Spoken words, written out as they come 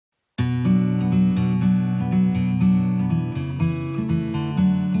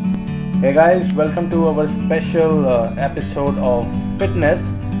Hey guys, welcome to our special episode of fitness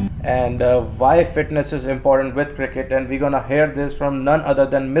and why fitness is important with cricket, and we're gonna hear this from none other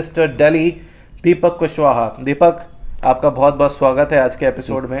than Mr. Delhi, Deepak Khushwaha. दीपक, आपका बहुत बहुत स्वागत है आज के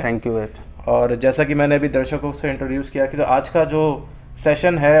episode में. Thank you. और जैसा कि मैंने अभी दर्शकों से इंट्रोड्यूस किया कि तो आज का जो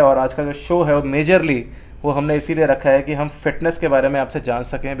सेशन है और आज का जो शो है वो मेजरली वो हमने इसीलिए रखा है कि हम फिटनेस के बारे में आपसे जान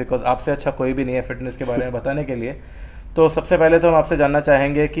सकें, बिकॉज आपसे अच्छा कोई भी नहीं है फिटनेस के बारे में बताने के लिए. तो सबसे पहले तो हम आपसे जानना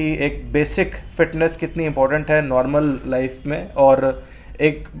चाहेंगे कि एक बेसिक फिटनेस कितनी इंपॉर्टेंट है नॉर्मल लाइफ में, और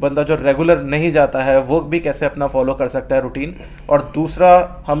एक बंदा जो रेगुलर नहीं जाता है वो भी कैसे अपना फॉलो कर सकता है रूटीन. और दूसरा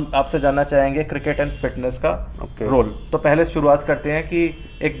हम आपसे जानना चाहेंगे क्रिकेट एंड फिटनेस का रोल. तो पहले शुरुआत करते हैं कि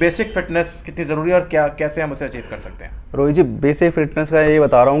एक बेसिक फिटनेस कितनी ज़रूरी है और क्या कैसे हम उसे अचीव कर सकते हैं. रोहित जी, बेसिक फिटनेस का ये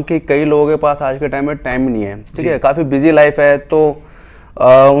बता रहा हूँ कि कई लोगों के पास आज के टाइम में टाइम नहीं है. ठीक है, काफ़ी बिजी लाइफ है, तो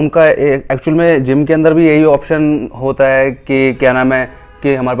उनका एक्चुअल में जिम के अंदर भी यही ऑप्शन होता है कि क्या नाम है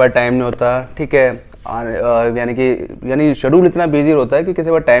कि हमारे पास टाइम नहीं होता. ठीक है, यानी शेड्यूल इतना बिजी होता है कि किसी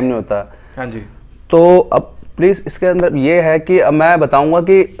के पास टाइम नहीं होता. हाँ जी. तो अब प्लीज़ इसके अंदर ये है कि अब मैं बताऊंगा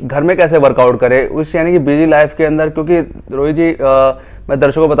कि घर में कैसे वर्कआउट करें उस यानी कि बिजी लाइफ के अंदर. क्योंकि रोहित जी, मैं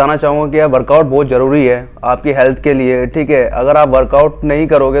दर्शकों को बताना चाहूँगा कि वर्कआउट बहुत ज़रूरी है आपकी हेल्थ के लिए. ठीक है, अगर आप वर्कआउट नहीं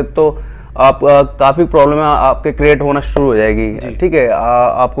करोगे तो आप काफ़ी प्रॉब्लम आपके क्रिएट होना शुरू हो जाएगी. ठीक है,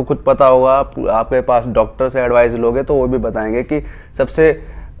 आपको खुद पता होगा, आपके पास डॉक्टर से एडवाइस लोगे तो वो भी बताएंगे कि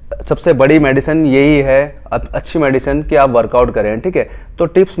सबसे बड़ी मेडिसिन यही है, अच्छी मेडिसिन, कि आप वर्कआउट करें. ठीक है, तो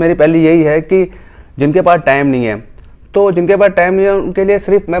टिप्स मेरी पहली यही है कि जिनके पास टाइम नहीं है, तो जिनके पास टाइम नहीं है उनके लिए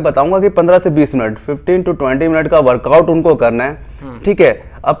सिर्फ मैं बताऊंगा कि 15 से 20 मिनट 15 to 20 मिनट का वर्कआउट उनको करना है. ठीक है,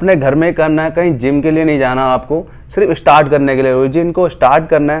 अपने घर में करना है, कहीं जिम के लिए नहीं जाना आपको, सिर्फ स्टार्ट करने के लिए. जिनको स्टार्ट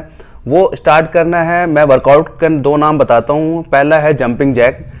करना है वो स्टार्ट करना है. मैं वर्कआउट का 2 नाम बताता हूँ. पहला है जंपिंग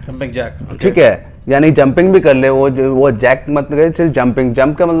जैक. ठीक है, यानी जंपिंग भी कर ले, वो जैक मत करे, सिर्फ जंपिंग.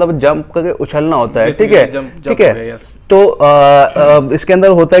 जंप का मतलब जंप करके उछलना होता है. ठीक है, ठीक है. तो इसके अंदर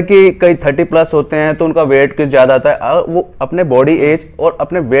होता है कि कई 30+ होते हैं तो उनका वेट कुछ ज़्यादा आता है. वो अपने बॉडी एज और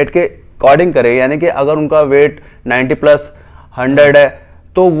अपने वेट के अकॉर्डिंग करे, यानी कि अगर उनका वेट 90+ 100 है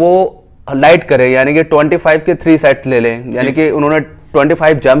तो वो लाइट करे, यानी कि 25 के 3 सेट ले लें. यानी कि उन्होंने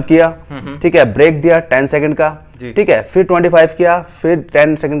 25 जंप किया, ठीक है, ब्रेक दिया 10 सेकंड का. ठीक है, फिर 25 किया, फिर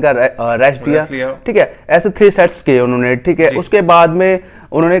 10 सेकंड का रेस्ट दिया. ठीक है, ऐसे 3 सेट्स किए उन्होंने. ठीक है, उसके बाद में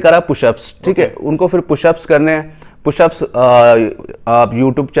उन्होंने करा पुशअप्स. ठीक है, उनको फिर पुशअप्स करने हैं. पुशअप्स आप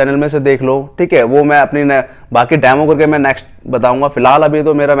यूट्यूब चैनल में से देख लो. ठीक है, वो मैं अपनी बाकी डेमो करके मैं नेक्स्ट बताऊंगा. फिलहाल अभी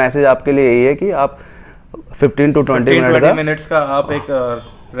तो मेरा मैसेज आपके लिए यही है कि आप 15 to 20 मिनट्स का आप एक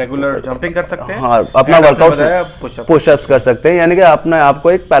रेगुलर जंपिंग कर सकते हैं. हाँ, अपना वर्कआउट पुशअप्स कर सकते हैं. यानी कि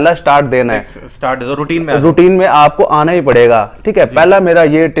आपको एक पहला स्टार्ट देना है. स्टार्ट रूटीन में आपको आना ही पड़ेगा. ठीक है, पहला मेरा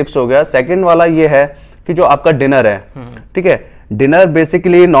ये टिप्स हो गया. सेकंड वाला ये है कि जो आपका डिनर है. ठीक है, डिनर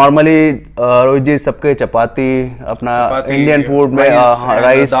बेसिकली नॉर्मली रोज जी सबके चपाती, अपना इंडियन फूड में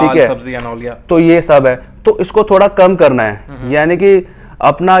राइस. ठीक है, तो ये सब है, तो इसको थोड़ा कम करना है. यानी कि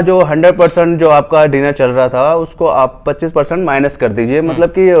अपना जो 100% जो आपका डिनर चल रहा था उसको आप 25% माइनस कर दीजिए. मतलब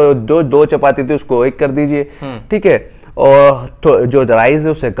कि जो 2 चपाती थी उसको 1 कर दीजिए. ठीक है, और जो राइस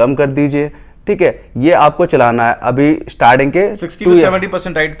है उसे कम कर दीजिए. ठीक है, ये आपको चलाना है अभी स्टार्टिंग के 60 to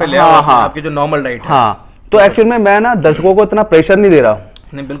 70% डाइट पे ले आओ. आपकी जो नॉर्मल डाइट है. हाँ, तो एक्चुअल में मैं ना दर्शकों को इतना प्रेशर नहीं दे रहा.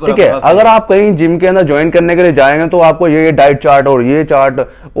 ठीक है, अगर आप कहीं जिम के अंदर ज्वाइन करने के लिए जाएंगे तो आपको ये डाइट चार्ट और ये चार्ट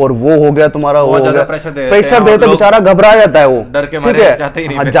और वो हो गया तुम्हारा, वो हो गया, प्रेशर देते बेचारा घबरा जाता है वो. डर के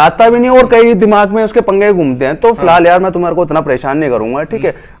मारे जाता भी नहीं और कई दिमाग में उसके पंगे घूमते हैं. तो फिलहाल यार मैं तुम्हारे को इतना परेशान नहीं करूंगा. ठीक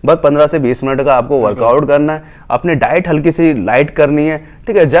है, बस 15 से 20 मिनट का आपको वर्कआउट करना है. अपनी डाइट हल्की सी लाइट करनी है.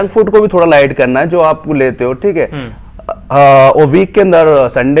 ठीक है, जंक फूड को भी थोड़ा लाइट करना है जो आप लेते हो. ठीक है, और वीक के अंदर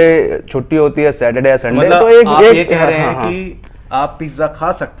संडे छुट्टी होती है, सैटरडे या संडे. तो एक कह रहे हैं कि आप पिज्जा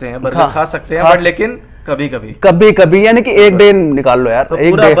खा सकते हैं, बर्गर खा सकते हैं, बट लेकिन कभी यानी कि एक डे निकाल लो यार. तो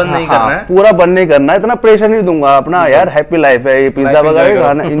पूरा बंद नहीं करना है. पूरा बंद नहीं करना है, इतना प्रेशर नहीं दूंगा. अपना यार हैप्पी लाइफ है, ये पिज्जा वगैरह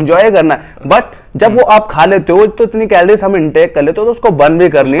खाना एंजॉय करना है. बट जब वो आप खा लेते हो तो इतनी कैलोरीज हम इंटेक कर लेते हो तो उसको बंद भी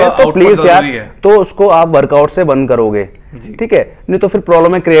करनी है. तो प्लीज यार, तो उसको आप वर्कआउट से बंद करोगे. ठीक है, नहीं तो फिर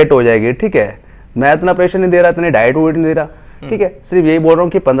प्रॉब्लम क्रिएट हो जाएगी. ठीक है, मैं इतना प्रेशर नहीं दे रहा, इतनी डाइट वेट नहीं दे रहा. ठीक है, सिर्फ यही बोल रहा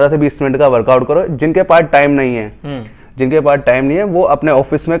हूँ कि 15 से 20 मिनट का वर्कआउट करो. जिनके पास टाइम नहीं है वो अपने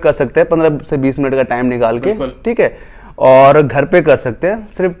ऑफिस में कर सकते हैं 15 से 20 मिनट का टाइम निकाल के. ठीक है, और घर पे कर सकते हैं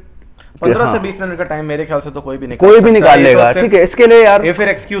सिर्फ 15 से 20 मिनट का टाइम. मेरे ख्याल से तो कोई भी निकाल लेगा. ठीक है, इसके लिए यार ये फिर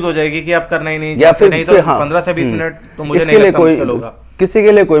एक्सक्यूज हो जाएगी कि आप करना ही नहीं, या फिर 15 से 20 मिनट तो मुझे इसके लिए कोई किसी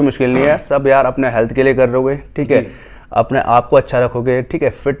के लिए कोई मुश्किल नहीं है. सब यार अपने हेल्थ के लिए कर रहे हो. ठीक है, अपने आप को अच्छा रखोगे, ठीक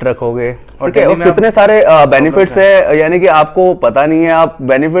है, फिट रखोगे, ठीक है, और कितने सारे बेनिफिट्स है, यानी कि आपको पता नहीं है आप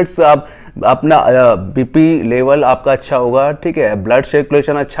बेनिफिट्स, आप अपना बीपी लेवल आपका अच्छा होगा, ठीक है, ब्लड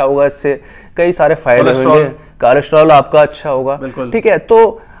सर्कुलेशन अच्छा होगा, इससे कई सारे फायदे होंगे, कोलेस्ट्रॉल आपका अच्छा होगा, ठीक है।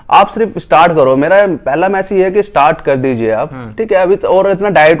 तो आप सिर्फ स्टार्ट करो, मेरा पहला मैसेज ये है कि स्टार्ट कर दीजिए आप, ठीक है। अभी तो और इतना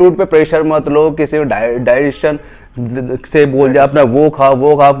डाइट पे प्रेशर मत लो, किसी डाइजेशन से बोल जाए अपना वो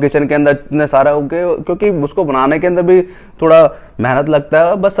खा किचन के अंदर इतने सारा हो गए, क्योंकि उसको बनाने के अंदर भी थोड़ा मेहनत लगता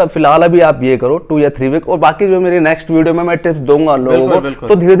है। बस अब फिलहाल अभी आप ये करो 2 या 3 वीक, और बाकी जो मेरी नेक्स्ट वीडियो में मैं टिप्स दूंगा लोगों को,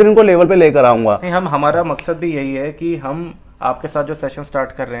 तो धीरे धीरे इनको लेवल पे लेकर आऊंगा। हमारा मकसद भी यही है कि हम आपके साथ जो सेशन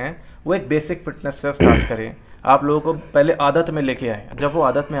स्टार्ट कर रहे हैं वो एक बेसिक फिटनेस से स्टार्ट करें, आप लोगों को पहले आदत में लेके आए, जब वो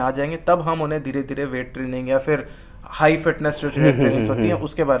आदत में आ जाएंगे तब हम उन्हें धीरे धीरे वेट ट्रेनिंग या फिर हाई फिटनेस जो ट्रेनिंग्स होती हैं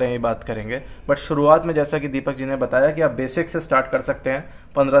उसके बारे में बात करेंगे। बट शुरुआत में जैसा कि दीपक जी ने बताया कि आप बेसिक से स्टार्ट कर सकते हैं,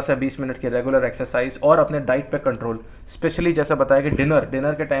 15 से 20 मिनट की रेगुलर एक्सरसाइज और अपने डाइट पे कंट्रोल, स्पेशली जैसा बताया कि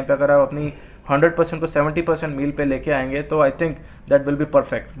डिनर के टाइम पे अगर आप अपनी 100% को 70% मील पे लेके आएंगे तो I think that will be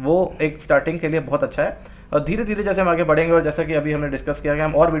perfect. वो एक स्टार्टिंग के लिए बहुत अच्छा है, और धीरे धीरे जैसे हम आगे बढ़ेंगे और जैसा कि अभी हमने डिस्कस किया कि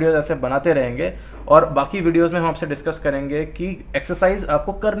हम और वीडियोस ऐसे बनाते रहेंगे, और बाकी वीडियोस में हम आपसे डिस्कस करेंगे कि एक्सरसाइज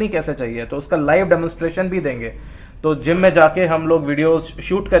आपको करनी कैसे चाहिए, तो उसका लाइव डेमोन्स्ट्रेशन भी देंगे। तो जिम में जाके हम लोग वीडियोस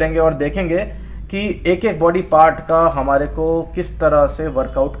शूट करेंगे और देखेंगे कि एक एक बॉडी पार्ट का हमारे को किस तरह से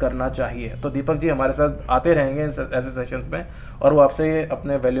वर्कआउट करना चाहिए। तो दीपक जी हमारे साथ आते रहेंगे ऐसे सेशंस में, और वो आपसे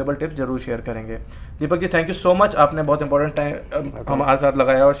अपने वैल्यूएबल टिप्स जरूर शेयर करेंगे। Deepak ji thank you so much, आपने बहुत इंपॉर्टेंट टाइम हमारे साथ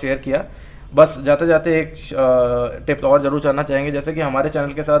लगाया और शेयर किया। बस जाते जाते एक टिप और जरूर जानना चाहेंगे, जैसे कि हमारे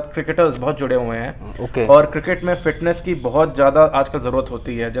चैनल के साथ क्रिकेटर्स बहुत जुड़े हुए हैं, और क्रिकेट में फिटनेस की बहुत ज़्यादा आजकल ज़रूरत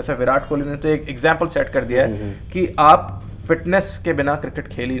होती है। जैसे विराट कोहली ने तो एक एग्जाम्पल सेट कर दिया है कि आप फिटनेस के बिना क्रिकेट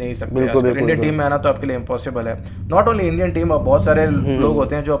खेल ही नहीं सकते। इंडियन टीम में आना तो आपके लिए इम्पॉसिबल है। नॉट ओनली इंडियन टीम, और बहुत सारे लोग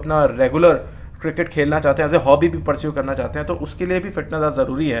होते हैं जो अपना रेगुलर क्रिकेट खेलना चाहते हैं, एज ए हॉबी भी परस्यू करना चाहते हैं, तो उसके लिए भी फिटनेस ज़्यादा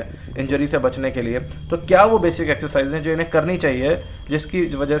ज़रूरी है इंजरी से बचने के लिए। तो क्या वो बेसिक एक्सरसाइज हैं जो इन्हें करनी चाहिए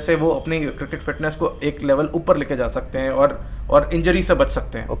जिसकी वजह से वो अपनी क्रिकेट फिटनेस को एक लेवल ऊपर लेके जा सकते हैं और इंजरी से बच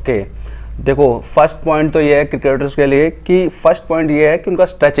सकते हैं? ओके, देखो फर्स्ट पॉइंट तो ये है क्रिकेटर्स के लिए कि फर्स्ट पॉइंट ये है कि उनका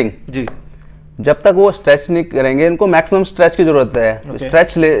स्ट्रेचिंग। जी, जब तक वो स्ट्रेच नहीं करेंगे, इनको मैक्सिमम स्ट्रेच की जरूरत है।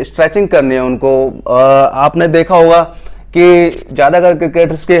 स्ट्रेचिंग करनी है उनको। आपने देखा होगा कि ज्यादातर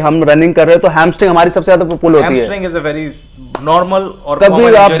क्रिकेटर्स के हम रनिंग कर रहे हैं तो हैमस्ट्रिंग हमारी सबसे ज्यादा पुल होती है। Hamstring is a very normal और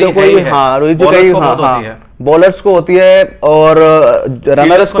कभी आप देखो हाँ रोहित जी कहीं हाँ बॉलर्स को होती है और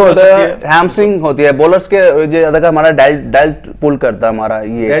रनर्स को होता है, हैमस्ट्रिंग होती है। बॉलर्स के ज्यादा हमारा डेल्ट पुल करता है हमारा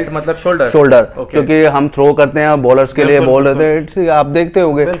ये डेल्ट मतलब शोल्डर क्योंकि हम थ्रो करते हैं बॉलर्स के लिए बॉल रहते हैं, ठीक है, आप देखते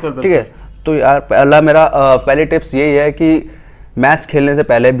होंगे, ठीक है। तो यार पहली टिप्स यही है कि मैच खेलने से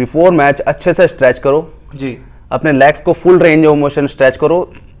पहले बिफोर मैच अच्छे से स्ट्रेच करो जी, अपने लेग्स को full range of motion stretch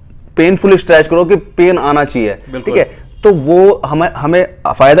करो, पेनफुली स्ट्रेच करो कि पेन आना चाहिए, ठीक है। तो वो हमें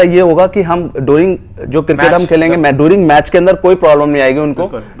फायदा ये होगा कि हम ड्यूरिंग जो क्रिकेट हम खेलेंगे ड्यूरिंग मैच के अंदर कोई प्रॉब्लम नहीं आएगी उनको,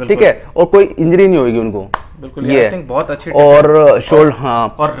 ठीक है, और कोई इंजरी नहीं होगी उनको। बिल्कुल, ये आई थिंक बहुत अच्छी और शोल्डर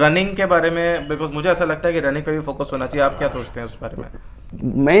हाँ, और रनिंग के बारे में बिकॉज मुझे ऐसा लगता है कि रनिंग पे भी फोकस होना चाहिए। आप क्या सोचते हैं उस बारे में?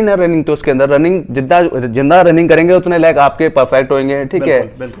 मेन है रनिंग, तो उसके अंदर रनिंग जितना रनिंग करेंगे उतने लेग आपके परफेक्ट होंगे, ठीक है,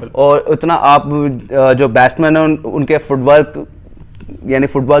 और उतना आप जो बैट्समैन है उनके फुटवर्क यानी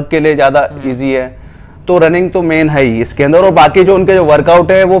फुटवर्क के लिए ज्यादा इजी है। तो रनिंग तो मेन है ही इसके अंदर, और बाकी जो उनके जो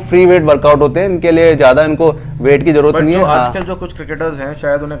वर्कआउट है वो फ्री वेट वर्कआउट होते हैं, इनके लिए ज्यादा इनको वेट की जरूरत नहीं है। आजकल जो कुछ क्रिकेटर्स हैं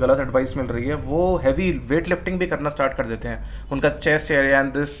शायद उन्हें गलत एडवाइस मिल रही है, वो हैवी वेट लिफ्टिंग भी करना स्टार्ट कर देते हैं, उनका chest area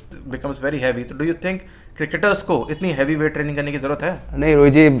and this becomes very heavy. तो डू यू थिंक क्रिकेटर्स को इतनी हैवी वेट ट्रेनिंग करने की जरूरत है? नहीं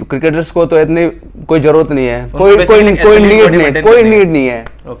रोहित जी, क्रिकेटर्स को तो इतनी कोई जरूरत नहीं है, कोई नीड नहीं है।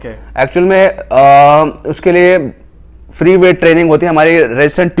 ओके, एक्चुअल में उसके लिए फ्री वेट ट्रेनिंग होती है, हमारी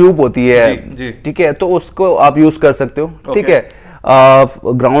रेजिस्टेंट ट्यूब होती है, ठीक है, तो उसको आप यूज कर सकते हो, ठीक है।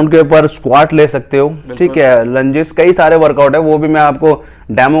 ग्राउंड के ऊपर स्क्वाट ले सकते हो, ठीक है, लंजेस, कई सारे वर्कआउट है, वो भी मैं आपको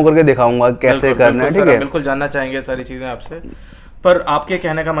डेमो करके दिखाऊंगा कैसे करना है, ठीक है। बिल्कुल जानना चाहेंगे सारी चीजें आपसे। पर आपके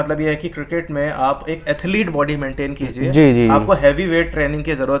कहने का मतलब ये है कि क्रिकेट में आप एक एथलीट बॉडी मेंटेन कीजिए, जी जी, आपको हैवी वेट ट्रेनिंग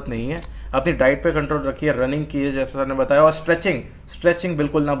की जरूरत नहीं है, अपनी डाइट पे कंट्रोल रखिए, रनिंग कीजिए जैसा सर ने बताया, और स्ट्रेचिंग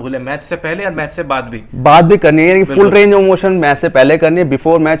बिल्कुल ना भूले, मैच से पहले और मैच से बाद भी करनी है, full range of motion match से पहले करनी है,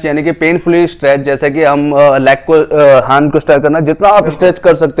 बिफोर मैच यानी कि पेनफुली स्ट्रेच, जैसे कि हम लेग को हैंड को स्ट्रेच करना, जितना आप स्ट्रेच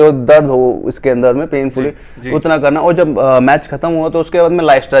कर सकते हो, दर्द हो इसके अंदर में पेनफुली उतना करना, और जब मैच खत्म हुआ तो उसके बाद में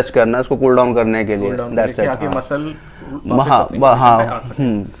लाइट स्ट्रेच करना है उसको कूल डाउन करने के लिए, that's it. Muscle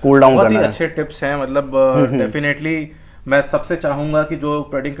cool down करना है। अच्छे टिप्स हैं, मतलब डेफिनेटली मैं सबसे चाहूंगा कि जो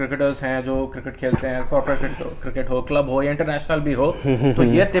प्रोडिंग क्रिकेटर्स हैं जो क्रिकेट खेलते हैं, कॉर्पोरेट क्रिकेट हो, क्लब हो या इंटरनेशनल भी हो, तो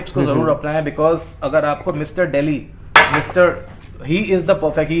ये टिप्स को जरूर अपनाएं। बिकॉज अगर आपको mister Delhi, he is the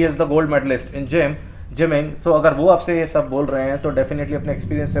perfect, he is the gold medallist in gym, gymming. सो अगर वो आपसे ये सब बोल रहे हैं तो डेफिनेटली अपने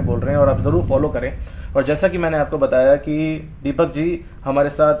एक्सपीरियंस से बोल रहे हैं और आप ज़रूर फॉलो करें। और जैसा कि मैंने आपको बताया कि दीपक जी हमारे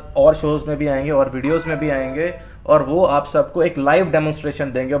साथ और शोज़ में भी आएंगे और वीडियोज़ में भी आएंगे और वो आप सबको एक लाइव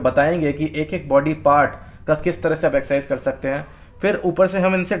डेमोन्स्ट्रेशन देंगे और बताएंगे कि एक एक बॉडी पार्ट का किस तरह से आप एक्सरसाइज कर सकते हैं। फिर ऊपर से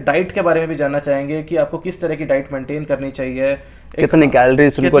हम इनसे डाइट के बारे में भी जानना चाहेंगे कि आपको किस तरह की डाइट मेंटेन करनी चाहिए, कितनी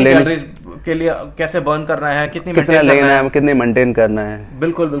कैलोरीज उनको कैलोरीज के लिए कैसे बर्न करना है, कितना लेना है, कितनी मेंटेन करना है।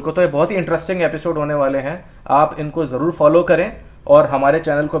 बिल्कुल बिल्कुल। तो ये बहुत ही इंटरेस्टिंग एपिसोड होने वाले हैं, आप इनको ज़रूर फॉलो करें और हमारे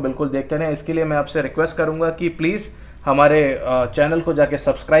चैनल को बिल्कुल देखते रहें। इसके लिए मैं आपसे रिक्वेस्ट करूंगा कि प्लीज़ हमारे चैनल को जाके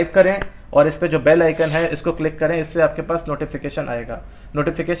सब्सक्राइब करें और इस पे जो बेल आइकन है इसको क्लिक करें, इससे आपके पास नोटिफिकेशन आएगा।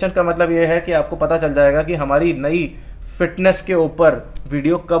 नोटिफिकेशन का मतलब ये है कि आपको पता चल जाएगा कि हमारी नई फिटनेस के ऊपर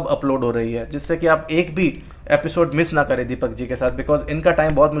वीडियो कब अपलोड हो रही है, जिससे कि आप एक भी एपिसोड मिस ना करें दीपक जी के साथ, बिकॉज इनका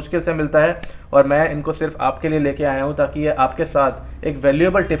टाइम बहुत मुश्किल से मिलता है और मैं इनको सिर्फ आपके लिए लेके आया हूँ ताकि ये आपके साथ एक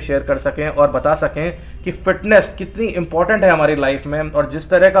वैल्यूएबल टिप शेयर कर सकें और बता सकें कि फिटनेस कितनी इंपॉर्टेंट है हमारी लाइफ में। और जिस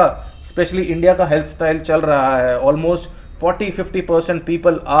तरह का स्पेशली इंडिया का हेल्थ स्टाइल चल रहा है, almost 40-50%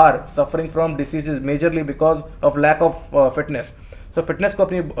 people are suffering from diseases majorly because of lack of fitness. तो फिटनेस को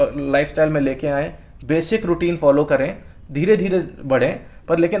अपनी लाइफस्टाइल में लेके आएँ, बेसिक रूटीन फॉलो करें, धीरे धीरे बढ़ें,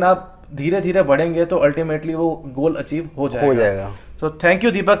 पर लेकिन आप धीरे धीरे बढ़ेंगे तो अल्टीमेटली वो गोल अचीव हो जाएगा। So thank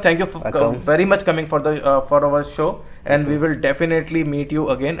you Deepak, thank you very much coming for our show and we will definitely meet you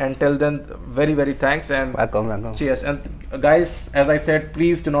again and till then very very thanks and welcome. Cheers and guys, as I said,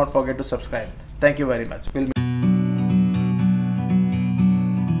 please do not forget to subscribe. Thank you very much.